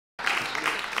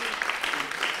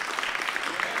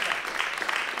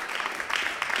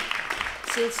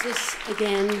Since this,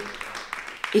 again,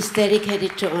 is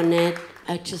dedicated to Ornette,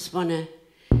 I just want to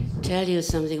tell you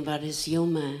something about his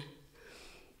humor.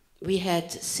 We have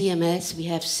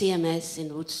CMS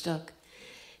in Woodstock,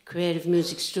 Creative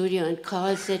Music Studio, and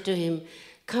Karl said to him,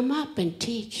 "Come up and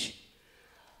teach."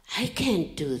 "I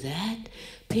can't do that.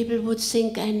 People would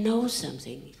think I know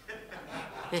something."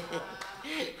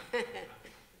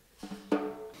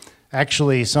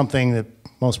 Actually, something that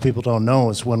most people don't know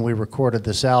is when we recorded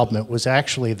this album, it was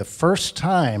actually the first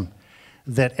time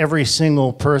that every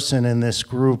single person in this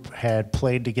group had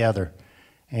played together.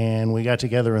 And we got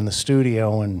together in the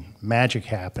studio and magic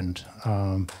happened.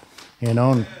 You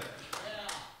know, and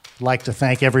I'd like to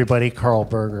thank everybody, Karl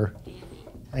Berger,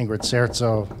 Ingrid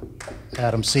Sertso,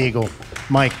 Adam Siegel,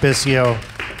 Mike Bisio,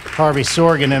 Harvey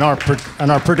Sorgen,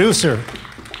 and our producer,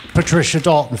 Patricia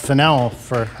Dalton Fennell,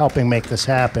 for helping make this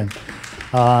happen.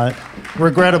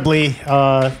 Regrettably,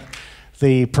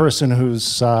 the person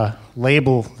whose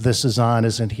label this is on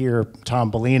isn't here,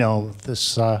 Tom Bellino.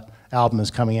 This album is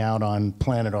coming out on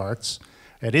Planet Arts.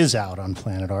 It is out on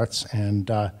Planet Arts, and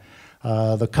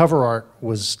the cover art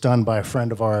was done by a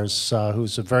friend of ours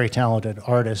who's a very talented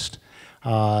artist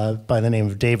by the name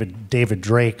of David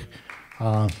Drake.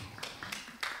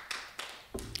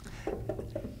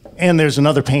 And there's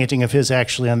another painting of his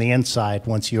actually on the inside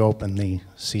once you open the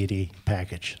CD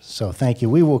package. So thank you.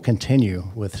 We will continue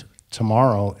with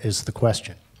Tomorrow is the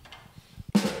Question.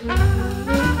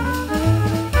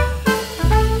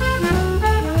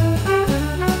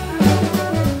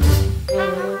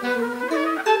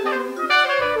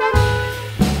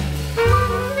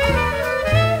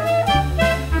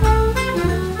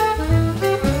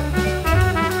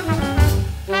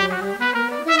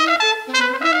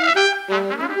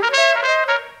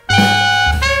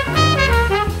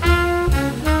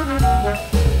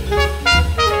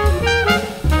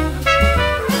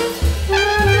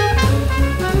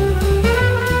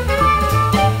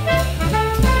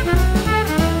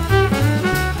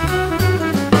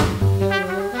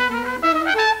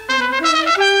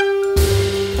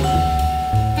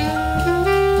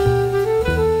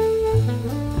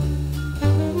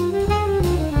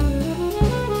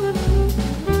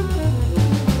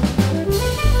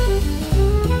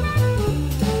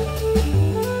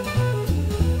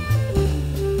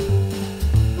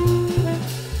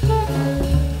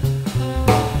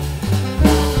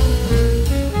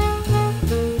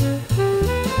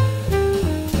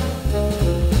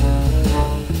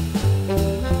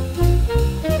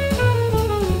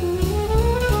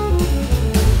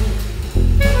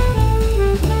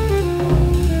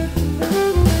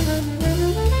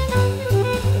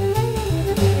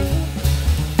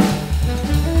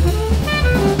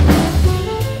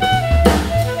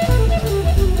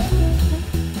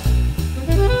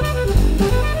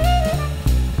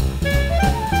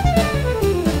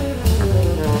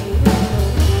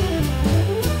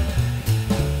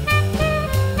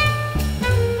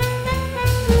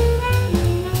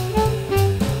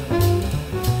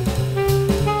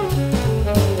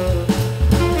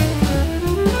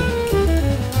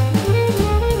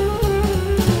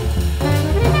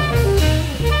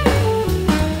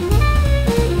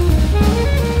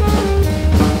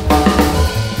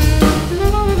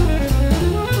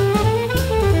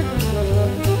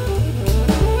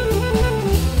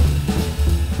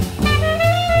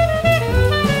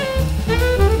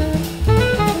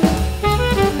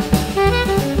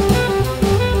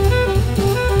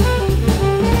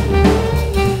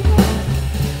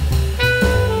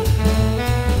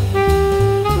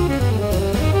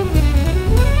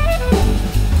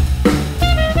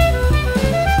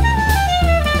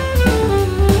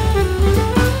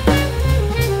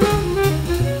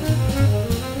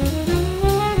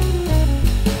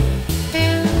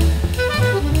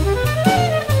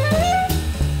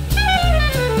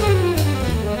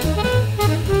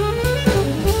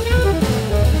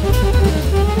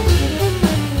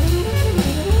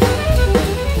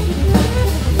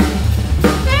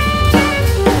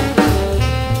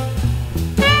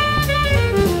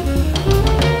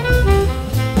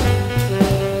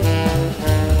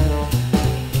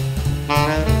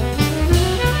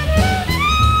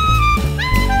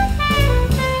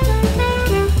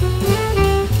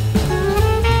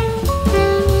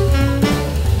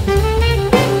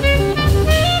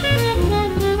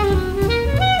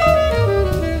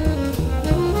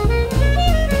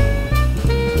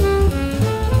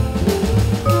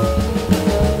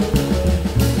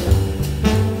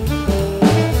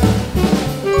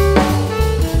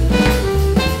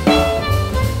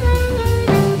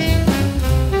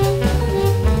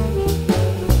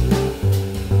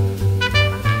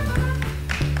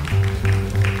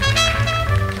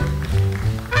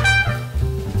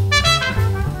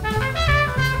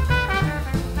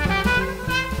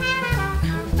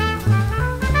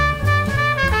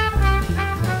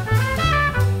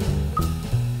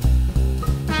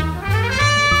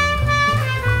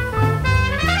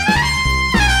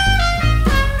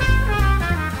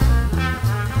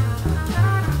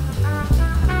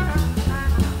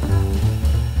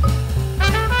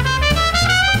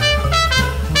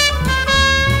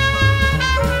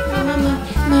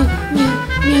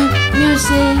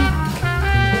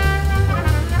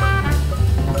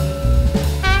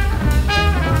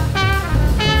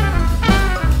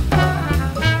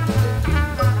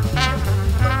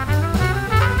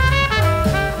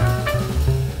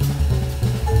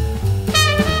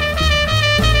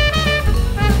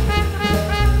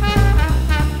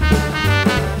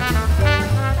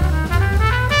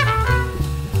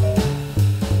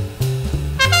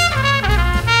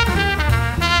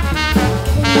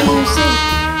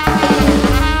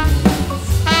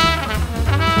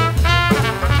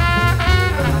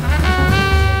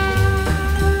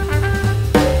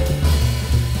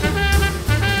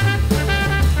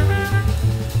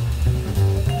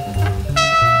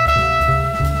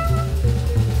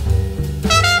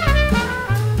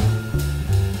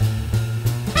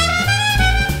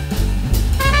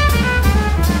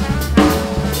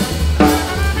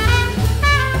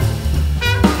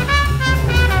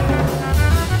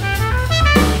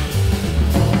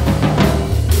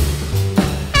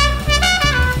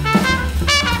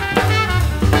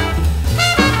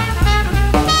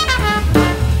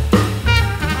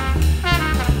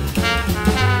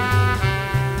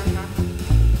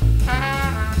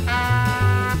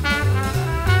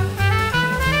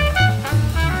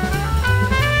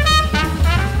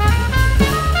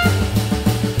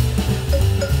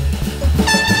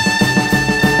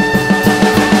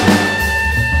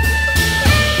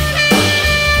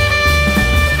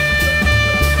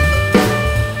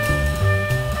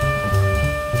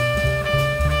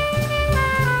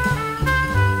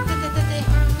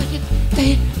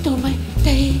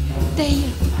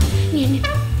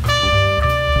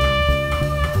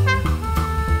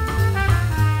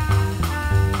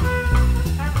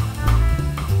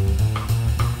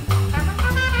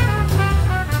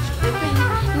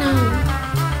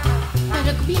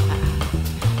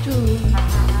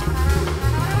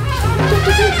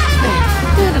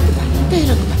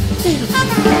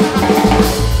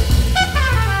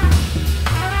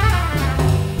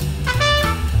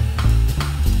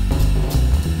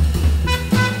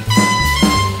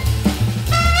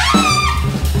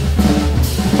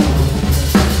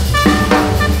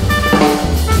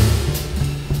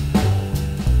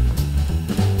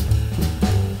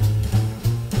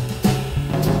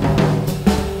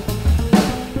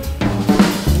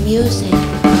 Music,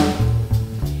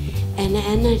 an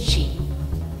energy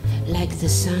like the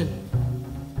sun,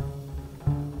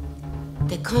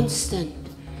 the constant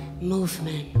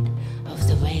movement of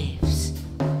the waves,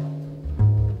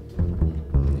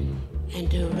 and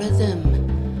the rhythm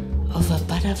of a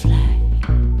butterfly,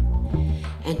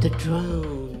 and the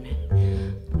drone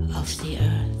of the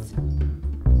earth.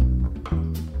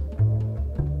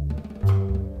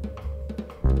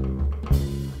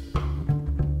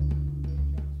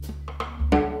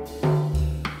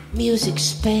 Music,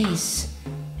 space,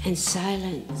 and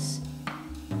silence,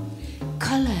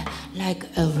 color like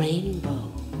a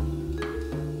rainbow.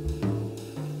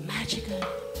 Magical,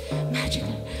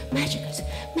 magical, magical,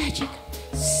 magic,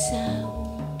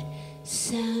 sound,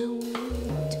 sound,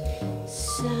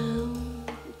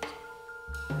 sound.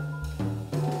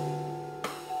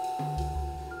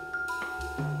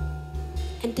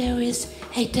 And there is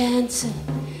a dancer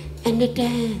and a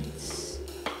dance.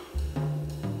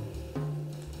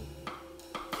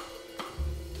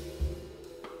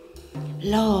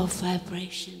 Law of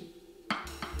vibration.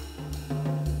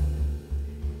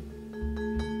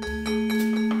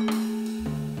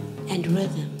 And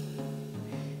rhythm.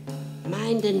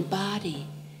 Mind and body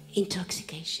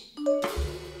intoxication.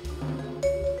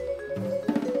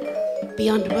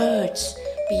 Beyond words,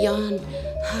 beyond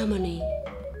harmony.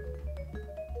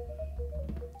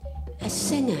 A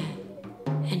singer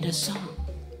and a song.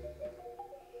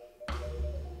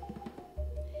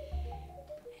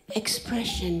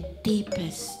 Expression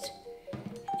deepest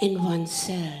in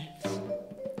oneself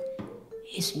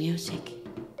is music.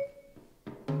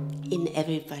 In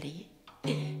everybody,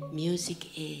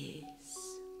 music is.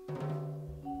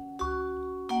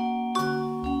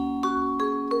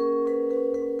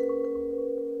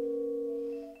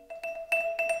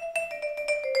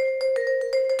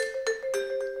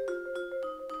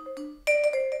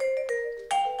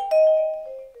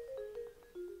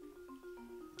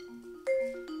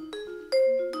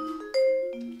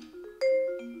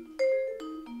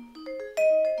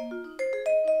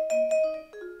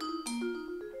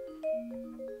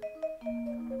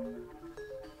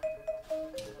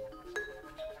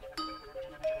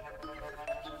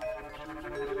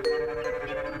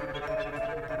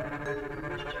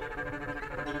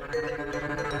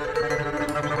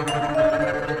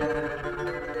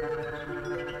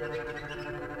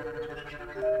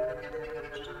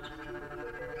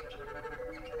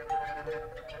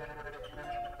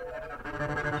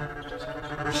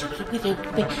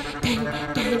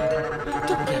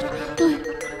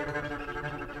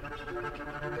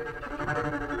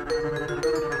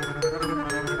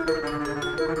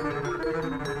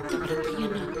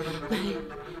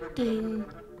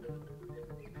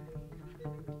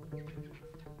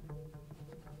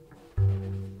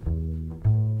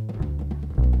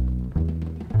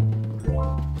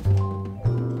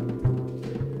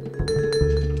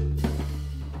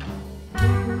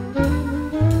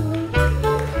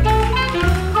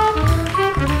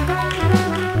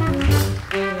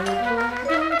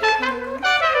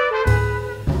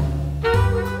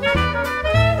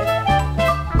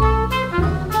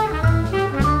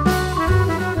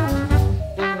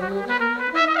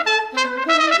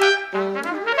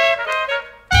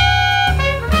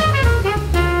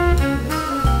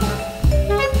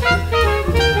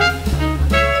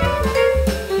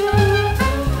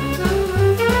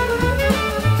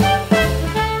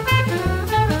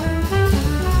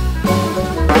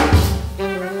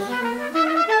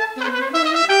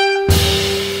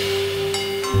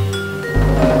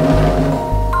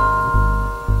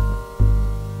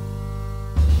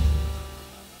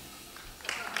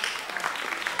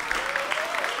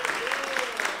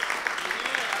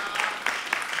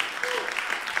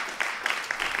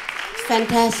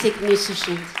 Fantastic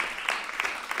musicians.